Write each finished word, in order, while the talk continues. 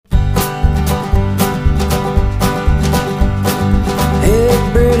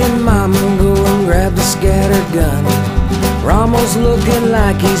gun. Ramos looking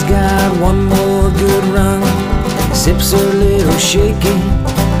like he's got one more good run. Sips a little shaky,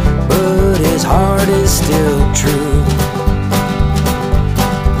 but his heart is still true.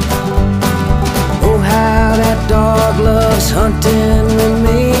 Oh, how that dog loves hunting with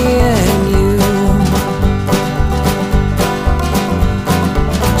me and you.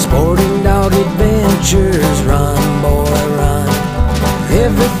 Sporting Dog Adventures, run, boy, run.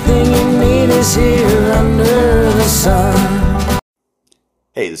 Everything you need is here under the sun.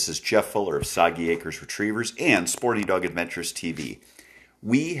 Hey, this is Jeff Fuller of Soggy Acres Retrievers and Sporting Dog Adventures TV.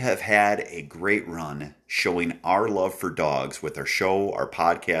 We have had a great run showing our love for dogs with our show, our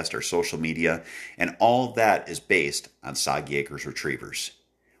podcast, our social media, and all of that is based on Soggy Acres Retrievers.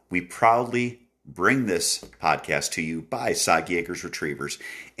 We proudly bring this podcast to you by Soggy Acres Retrievers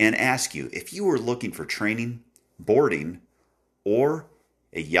and ask you, if you are looking for training, boarding, or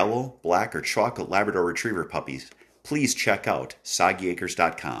a yellow, black, or chocolate Labrador Retriever puppies, please check out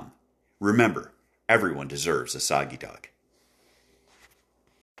soggyacres.com. Remember, everyone deserves a soggy dog.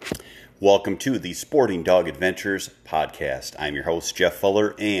 Welcome to the Sporting Dog Adventures podcast. I'm your host, Jeff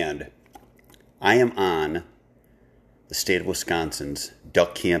Fuller, and I am on the state of Wisconsin's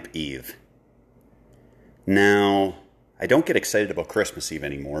Duck Camp Eve. Now, I don't get excited about Christmas Eve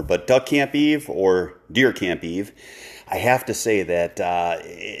anymore, but Duck Camp Eve or Deer Camp Eve, I have to say that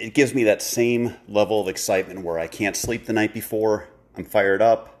it gives me that same level of excitement where I can't sleep the night before. I'm fired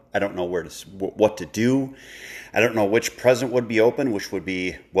up. I don't know what to do. I don't know which present would be open, which would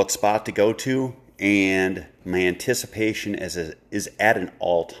be what spot to go to, and my anticipation is at an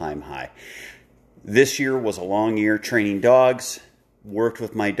all-time high. This year was a long year training dogs. Worked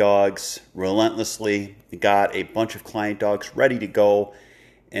with my dogs relentlessly, got a bunch of client dogs ready to go,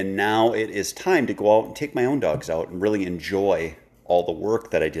 and now it is time to go out and take my own dogs out and really enjoy all the work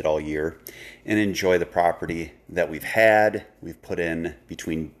that I did all year and enjoy the property that we've had. We've put in,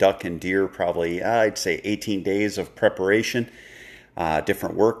 between duck and deer, probably, I'd say 18 days of preparation,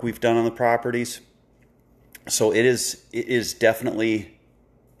 different work we've done on the properties. So it is definitely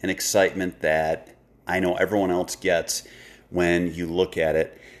an excitement that I know everyone else gets when you look at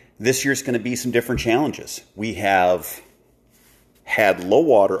it. This year's going to be some different challenges. We have had low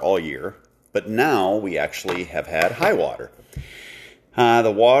water all year, but now we actually have had high water.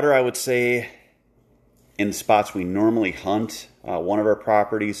 The water, I would say, in the spots we normally hunt, one of our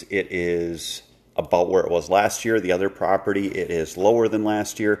properties, it is about where it was last year. The other property, it is lower than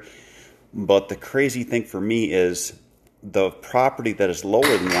last year. But the crazy thing for me is the property that is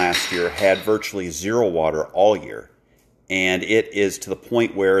lower than last year had virtually zero water all year. And it is to the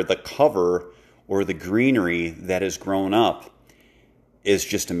point where the cover or the greenery that has grown up is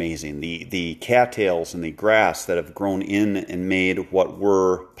just amazing. The cattails and the grass that have grown in and made what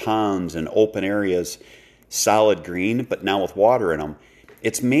were ponds and open areas solid green, but now with water in them,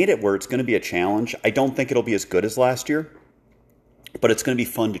 it's made it where it's going to be a challenge. I don't think it'll be as good as last year, but it's going to be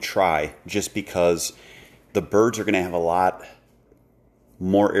fun to try just because the birds are going to have a lot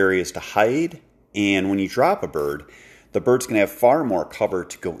more areas to hide. And when you drop a bird, the bird's going to have far more cover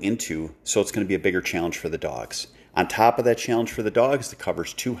to go into, so it's going to be a bigger challenge for the dogs. On top of that challenge for the dogs, the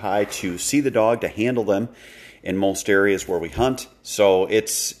cover's too high to see the dog, to handle them in most areas where we hunt. So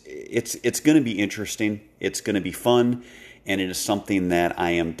it's going to be interesting. It's going to be fun, and it is something that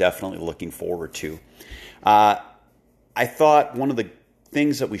I am definitely looking forward to. I thought one of the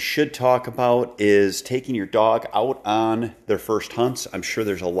things that we should talk about is taking your dog out on their first hunts. I'm sure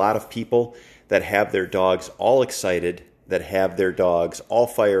there's a lot of people that have their dogs all excited, that have their dogs all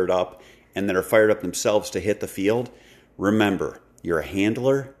fired up, and that are fired up themselves to hit the field. Remember, you're a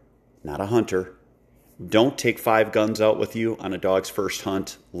handler, not a hunter. Don't take 5 guns out with you on a dog's first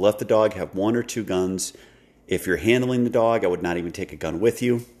hunt. Let the dog have 1 or 2 guns. If you're handling the dog, I would not even take a gun with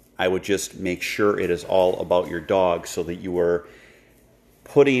you. I would just make sure it is all about your dog so that you are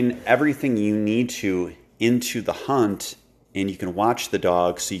putting everything you need to into the hunt, and you can watch the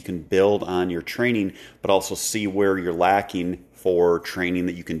dog so you can build on your training, but also see where you're lacking for training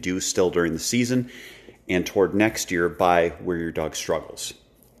that you can do still during the season and toward next year by where your dog struggles.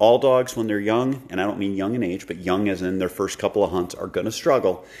 All dogs, when they're young, and I don't mean young in age, but young as in their first couple of hunts, are going to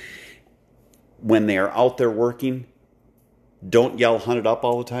struggle. When they are out there working, don't yell hunt it up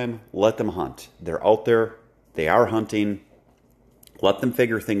all the time. Let them hunt. They're out there. They are hunting. Let them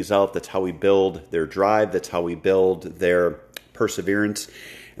figure things out. That's how we build their drive. That's how we build their perseverance.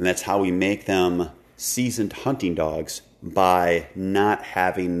 And that's how we make them seasoned hunting dogs, by not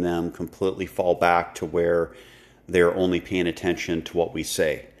having them completely fall back to where they're only paying attention to what we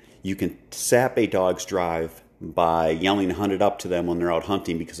say. You can sap a dog's drive by yelling hunted up to them when they're out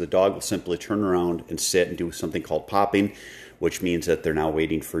hunting, because the dog will simply turn around and sit and do something called popping, which means that they're now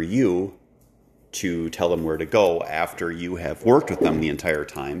waiting for you to tell them where to go after you have worked with them the entire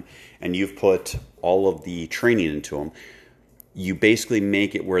time and you've put all of the training into them. You basically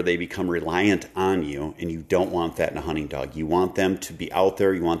make it where they become reliant on you, and you don't want that in a hunting dog. You want them to be out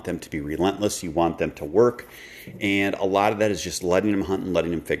there. You want them to be relentless. You want them to work. And a lot of that is just letting them hunt and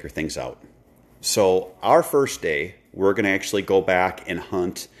letting them figure things out. So our first day, we're going to actually go back and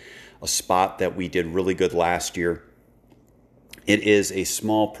hunt a spot that we did really good last year. It is a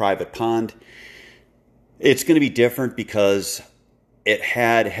small private pond. It's going to be different because it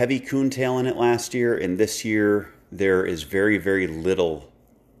had heavy coontail in it last year, and this year there is very, very little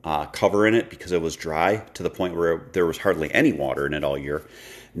cover in it because it was dry to the point where there was hardly any water in it all year.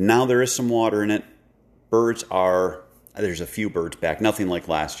 Now there is some water in it. There's a few birds back, nothing like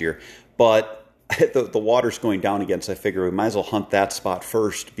last year, but the water's going down again, so I figure we might as well hunt that spot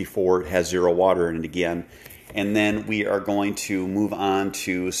first before it has zero water in it again. And then we are going to move on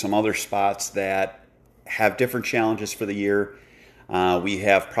to some other spots that have different challenges for the year. We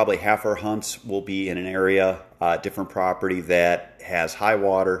have probably half our hunts will be in an area, different property that has high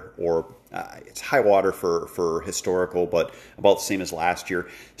water, or it's high water for historical, but about the same as last year.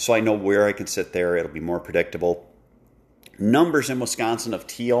 So I know where I can sit there. It'll be more predictable. Numbers in Wisconsin of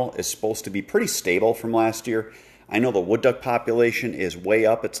teal is supposed to be pretty stable from last year. I know the wood duck population is way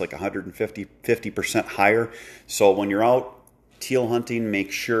up. It's like 50% higher. So when you're out teal hunting,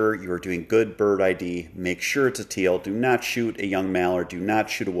 make sure you are doing good bird ID. Make sure it's a teal. Do not shoot a young mallard. Do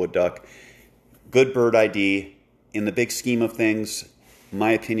not shoot a wood duck. Good bird ID. In the big scheme of things,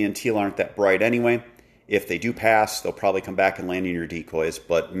 my opinion, teal aren't that bright anyway. If they do pass, they'll probably come back and land in your decoys,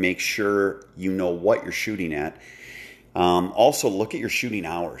 but make sure you know what you're shooting at. Also, look at your shooting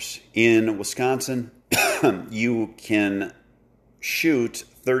hours. In Wisconsin, you can shoot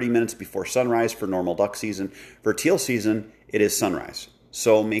 30 minutes before sunrise for normal duck season. For teal season, it is sunrise.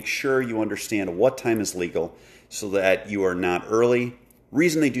 So make sure you understand what time is legal so that you are not early.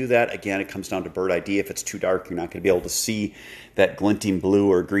 Reason they do that, again, it comes down to bird ID. If it's too dark, you're not going to be able to see that glinting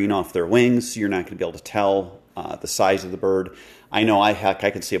blue or green off their wings. You're not going to be able to tell the size of the bird. I know I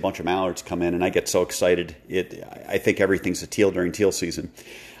can see a bunch of mallards come in, and I get so excited. I think everything's a teal during teal season.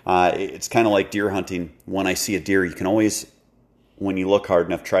 It's kind of like deer hunting. When I see a deer, you can always, when you look hard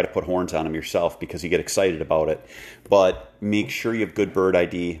enough, try to put horns on them yourself because you get excited about it. But make sure you have good bird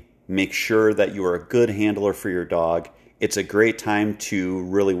ID. Make sure that you are a good handler for your dog. It's a great time to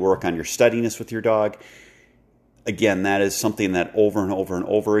really work on your steadiness with your dog. Again, that is something that over and over and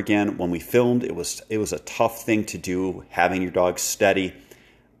over again, when we filmed, it was a tough thing to do, having your dog steady.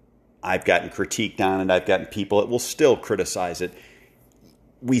 I've gotten critiqued on it. I've gotten people that will still criticize it.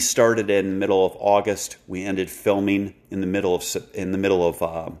 We started in the middle of August. We ended filming in the middle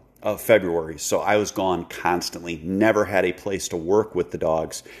of February. So I was gone constantly. Never had a place to work with the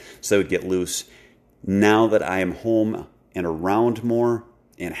dogs, so they would get loose. Now that I am home and around more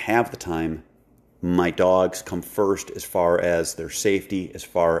and have the time, my dogs come first as far as their safety, as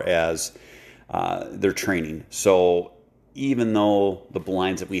far as their training. So even though the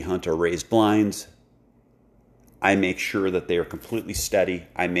blinds that we hunt are raised blinds, I make sure that they are completely steady.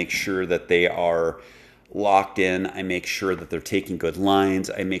 I make sure that they are locked in. I make sure that they're taking good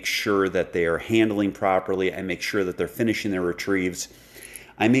lines. I make sure that they are handling properly. I make sure that they're finishing their retrieves.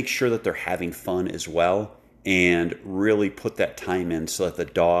 I make sure that they're having fun as well, and really put that time in so that the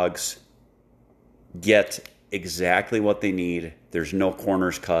dogs get exactly what they need. There's no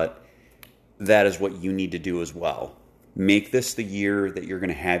corners cut. That is what you need to do as well. Make this the year that you're going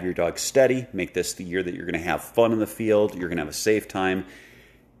to have your dog steady. Make this the year that you're going to have fun in the field. You're going to have a safe time.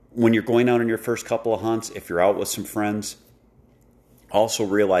 When you're going out on your first couple of hunts, if you're out with some friends, also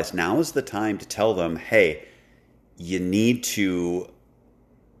realize now is the time to tell them, hey, you need to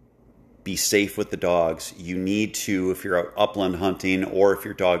be safe with the dogs. You need to, if you're out upland hunting or if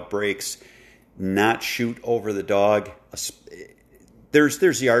your dog breaks, not shoot over the dog. There's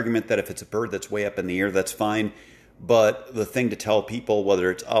the argument that if it's a bird that's way up in the air, that's fine. But the thing to tell people, whether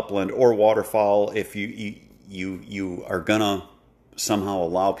it's upland or waterfowl, if you are gonna somehow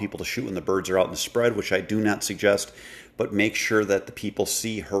allow people to shoot when the birds are out in the spread, which I do not suggest, but make sure that the people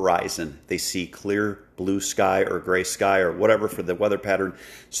see horizon. They see clear blue sky or gray sky or whatever for the weather pattern,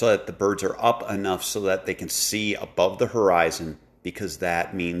 so that the birds are up enough so that they can see above the horizon, because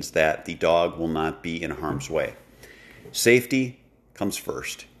that means that the dog will not be in harm's way. Safety comes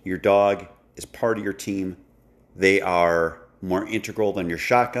first. Your dog is part of your team. They are more integral than your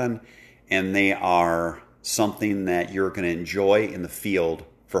shotgun, and they are something that you're going to enjoy in the field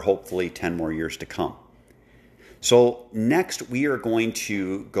for hopefully 10 more years to come. So next, we are going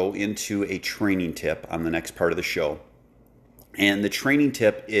to go into a training tip on the next part of the show. And the training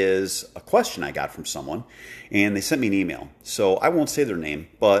tip is a question I got from someone, and they sent me an email. So I won't say their name,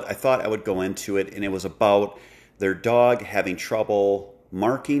 but I thought I would go into it, and it was about their dog having trouble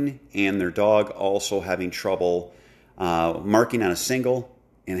marking, and their dog also having trouble marking on a single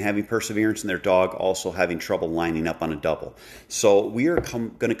and having perseverance, and their dog also having trouble lining up on a double. So we are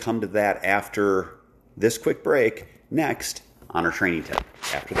going to come to that after this quick break, next on our training tip,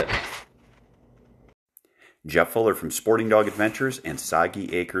 after this. Jeff Fuller from Sporting Dog Adventures and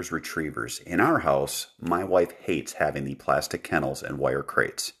Soggy Acres Retrievers. In our house, my wife hates having the plastic kennels and wire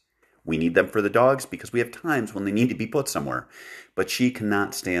crates. We need them for the dogs because we have times when they need to be put somewhere, but she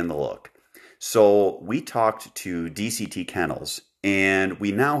cannot stand the look. So we talked to DCT Kennels, and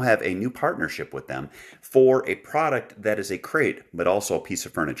we now have a new partnership with them for a product that is a crate, but also a piece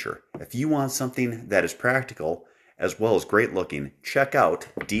of furniture. If you want something that is practical as well as great looking, check out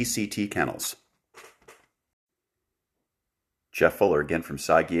DCT Kennels. Jeff Fuller again from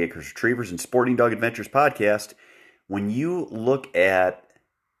Soggy Acres Retrievers and Sporting Dog Adventures podcast. When you look at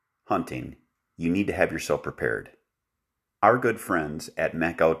hunting, you need to have yourself prepared. Our good friends at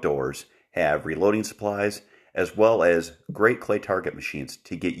Mech Outdoors have reloading supplies as well as great clay target machines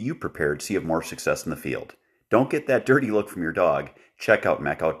to get you prepared so you have more success in the field. Don't get that dirty look from your dog. Check out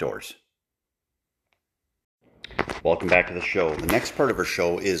Mech Outdoors. Welcome back to the show. The next part of our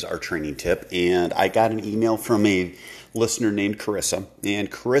show is our training tip, and I got an email from a listener named Carissa, and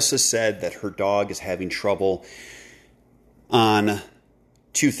Carissa said that her dog is having trouble on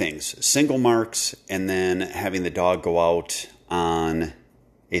two things: single marks, and then having the dog go out on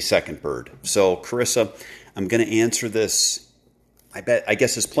a second bird. So Carissa, I'm going to answer this, I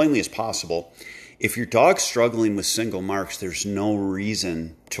guess as plainly as possible. If your dog's struggling with single marks, there's no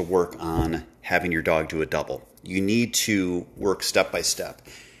reason to work on having your dog do a double. You need to work step by step.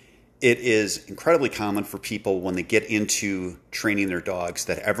 It is incredibly common for people when they get into training their dogs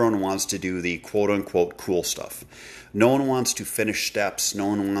that everyone wants to do the quote-unquote cool stuff. No one wants to finish steps. No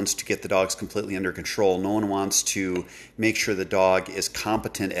one wants to get the dogs completely under control. No one wants to make sure the dog is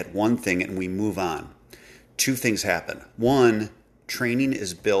competent at one thing and we move on. Two things happen. One, training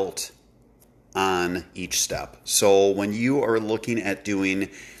is built on each step. So when you are looking at doing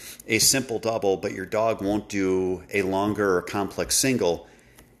a simple double, but your dog won't do a longer or complex single,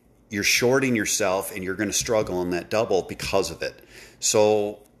 you're shorting yourself and you're going to struggle in that double because of it.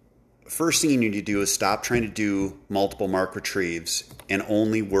 So first thing you need to do is stop trying to do multiple mark retrieves and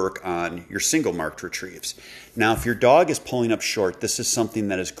only work on your single marked retrieves. Now, if your dog is pulling up short, this is something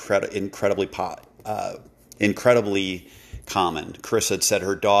that is incredibly common. Chris had said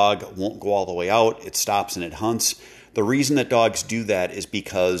her dog won't go all the way out. It stops and it hunts. The reason that dogs do that is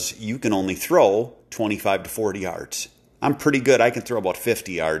because you can only throw 25 to 40 yards. I'm pretty good. I can throw about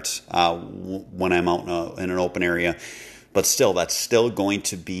 50 yards when I'm out in an open area. But still, that's still going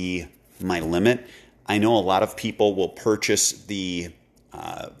to be my limit. I know a lot of people will purchase the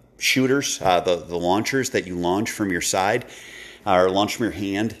shooters, the launchers that you launch from your side or launch from your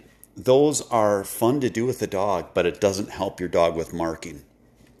hand. Those are fun to do with the dog, but it doesn't help your dog with marking.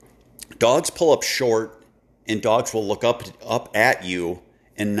 Dogs pull up short, and dogs will look up at you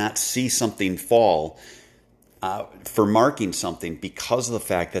and not see something fall for marking something because of the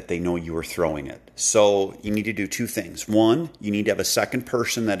fact that they know you are throwing it. So you need to do two things. One, you need to have a second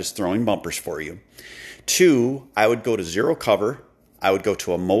person that is throwing bumpers for you. Two, I would go to zero cover. I would go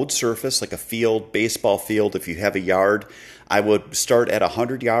to a mowed surface like a field, baseball field. If you have a yard, I would start at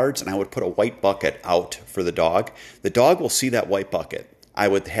 100 yards and I would put a white bucket out for the dog. The dog will see that white bucket. I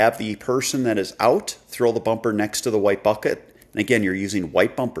would have the person that is out throw the bumper next to the white bucket. And again, you're using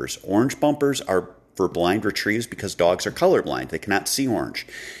white bumpers. Orange bumpers are for blind retrieves because dogs are colorblind. They cannot see orange.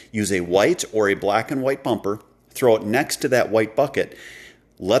 Use a white or a black and white bumper. Throw it next to that white bucket.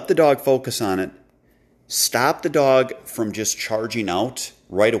 Let the dog focus on it. Stop the dog from just charging out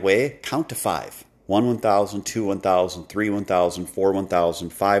right away. Count to 5. 1, 1,000, 2, 1,000, 3, 1,000, 4, 1,000,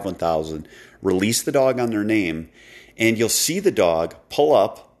 5, 1,000. Release the dog on their name. And you'll see the dog pull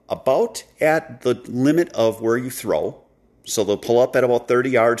up about at the limit of where you throw. So they'll pull up at about 30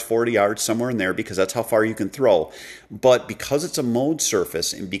 yards, 40 yards, somewhere in there, because that's how far you can throw. But because it's a mowed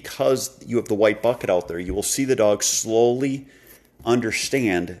surface and because you have the white bucket out there, you will see the dog slowly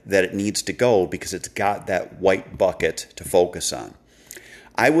understand that it needs to go because it's got that white bucket to focus on.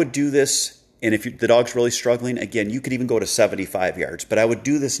 I would do this. And if the dog's really struggling, again, you could even go to 75 yards. But I would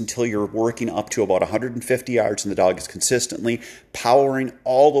do this until you're working up to about 150 yards and the dog is consistently powering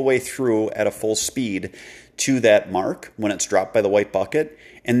all the way through at a full speed to that mark when it's dropped by the white bucket.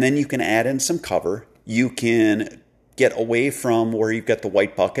 And then you can add in some cover You can get away from where you've got the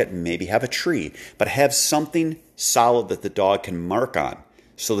white bucket and maybe have a tree, but have something solid that the dog can mark on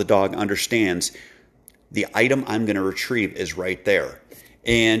so the dog understands the item I'm going to retrieve is right there.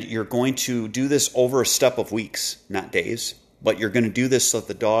 And you're going to do this over a step of weeks, not days, but you're going to do this so that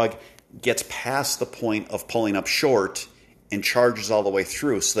the dog gets past the point of pulling up short and charges all the way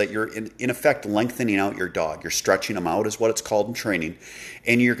through, so that you're in effect lengthening out your dog. You're stretching them out is what it's called in training.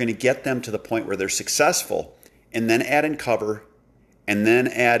 And you're going to get them to the point where they're successful, and then add in cover, and then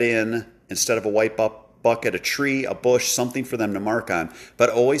add in, instead of a white bucket, a tree, a bush, something for them to mark on. But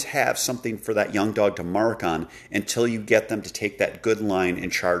always have something for that young dog to mark on until you get them to take that good line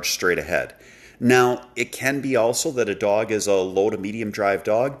and charge straight ahead. Now, it can be also that a dog is a low to medium drive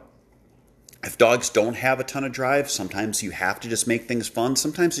dog. If dogs don't have a ton of drive, sometimes you have to just make things fun.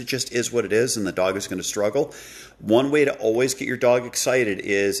 Sometimes it just is what it is and the dog is going to struggle. One way to always get your dog excited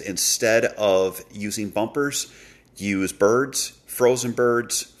is, instead of using bumpers, use birds, frozen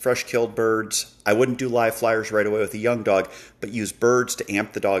birds, fresh killed birds. I wouldn't do live flyers right away with a young dog, but use birds to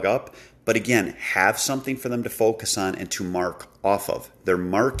amp the dog up. But again, have something for them to focus on and to mark off of. They're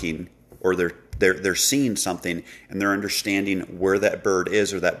marking, or they're seeing something, and they're understanding where that bird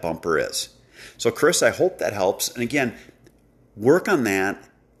is or that bumper is. So Chris, I hope that helps. And again, work on that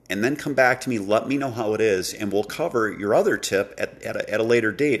and then come back to me. Let me know how it is, and we'll cover your other tip at a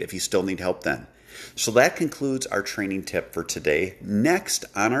later date if you still need help then. So that concludes our training tip for today. Next,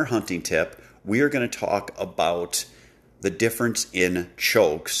 on our hunting tip, we are going to talk about the difference in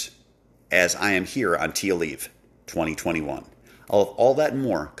chokes, as I am here on Teal Eve 2021. I'll have all that and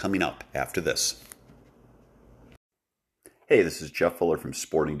more coming up after this. Hey, this is Jeff Fuller from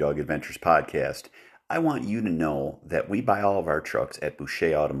Sporting Dog Adventures Podcast. I want you to know that we buy all of our trucks at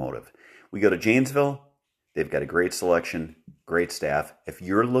Boucher Automotive. We go to Janesville. They've got a great selection, great staff. If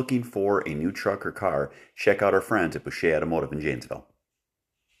you're looking for a new truck or car, check out our friends at Boucher Automotive in Janesville.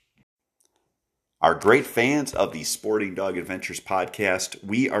 Our great fans of the Sporting Dog Adventures Podcast,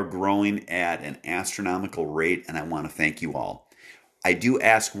 we are growing at an astronomical rate, and I want to thank you all. I do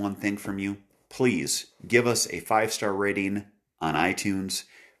ask one thing from you. Please give us a 5-star rating on iTunes.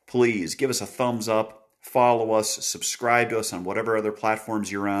 Please give us a thumbs up, follow us, subscribe to us on whatever other platforms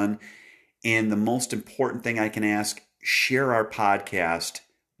you're on. And the most important thing I can ask, share our podcast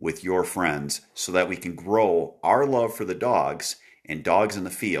with your friends so that we can grow our love for the dogs and dogs in the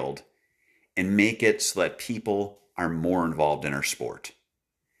field and make it so that people are more involved in our sport.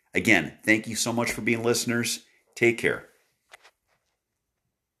 Again, thank you so much for being listeners. Take care.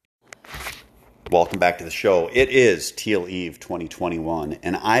 Welcome back to the show. It is Teal Eve 2021,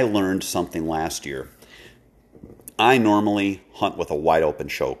 and I learned something last year. I normally hunt with a wide open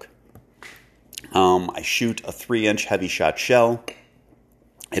choke. I shoot a 3-inch heavy shot shell.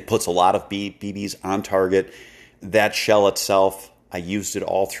 It puts a lot of BBs on target. That shell itself, I used it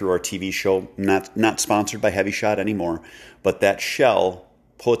all through our TV show. Not sponsored by Heavy Shot anymore, but that shell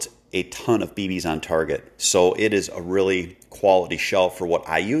puts a ton of BBs on target. So it is a really quality shell for what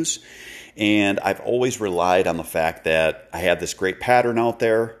I use. And I've always relied on the fact that I have this great pattern out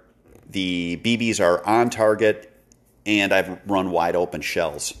there. The BBs are on target, and I've run wide open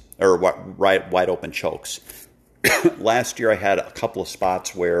shells, or wide open chokes. Last year I had a couple of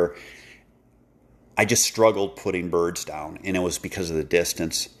spots where I just struggled putting birds down, and it was because of the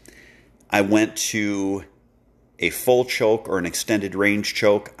distance. I went to a full choke or an extended range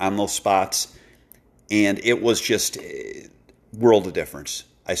choke on those spots, and it was just a world of difference.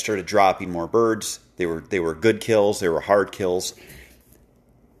 I started dropping more birds. They were good kills. They were hard kills.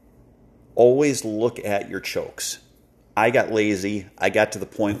 Always look at your chokes. I got lazy. I got to the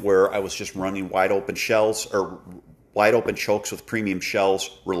point where I was just running wide open shells or wide open chokes with premium shells,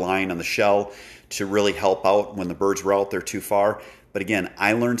 relying on the shell to really help out when the birds were out there too far. But again,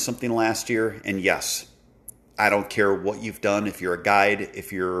 I learned something last year, and yes, I don't care what you've done. If you're a guide,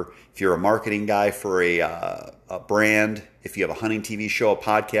 if you're a marketing guy for a brand, if you have a hunting TV show, a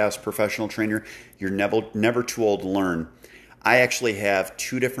podcast, professional trainer, you're never too old to learn. I actually have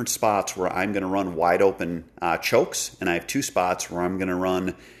 2 different spots where I'm going to run wide open chokes, and I have 2 spots where I'm going to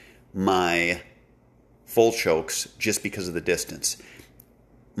run my full chokes just because of the distance.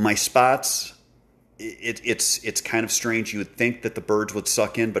 My spots, it's kind of strange. You would think that the birds would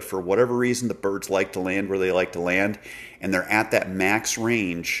suck in, but for whatever reason, the birds like to land where they like to land, and they're at that max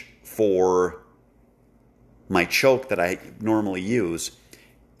range for my choke that I normally use.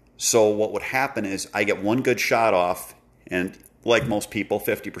 So what would happen is I get one good shot off, and like most people,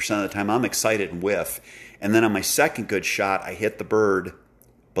 50% of the time, I'm excited and whiff. And then on my second good shot, I hit the bird,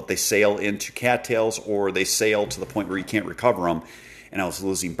 but they sail into cattails or they sail to the point where you can't recover them. and I was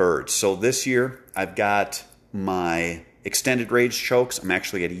losing birds. So this year I've got my extended range chokes. I'm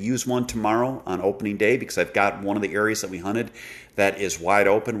actually going to use one tomorrow on opening day because I've got one of the areas that we hunted that is wide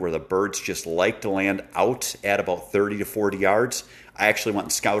open where the birds just like to land out at about 30 to 40 yards. I actually went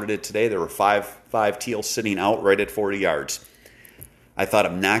and scouted it today. There were five teals sitting out right at 40 yards. I thought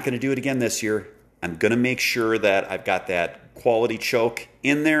I'm not going to do it again this year. I'm going to make sure that I've got that quality choke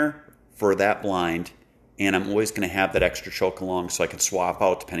in there for that blind, and I'm always going to have that extra choke along so I can swap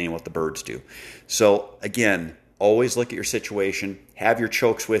out depending on what the birds do. So again, always look at your situation, have your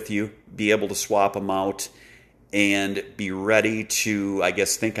chokes with you, be able to swap them out, and be ready to, I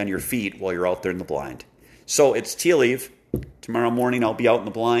guess, think on your feet while you're out there in the blind. So it's teal eve. Tomorrow morning I'll be out in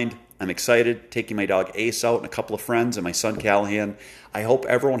the blind. I'm excited, taking my dog Ace out and a couple of friends and my son Callahan. I hope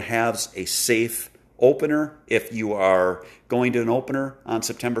everyone has a safe opener. If you are going to an opener on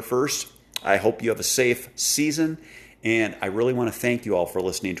September 1st, I hope you have a safe season. And I really want to thank you all for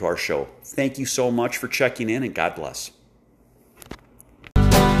listening to our show. Thank you so much for checking in, and God bless.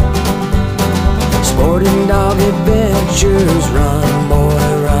 Sporting dog adventures, run,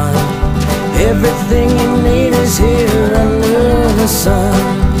 boy, run. Everything you need is here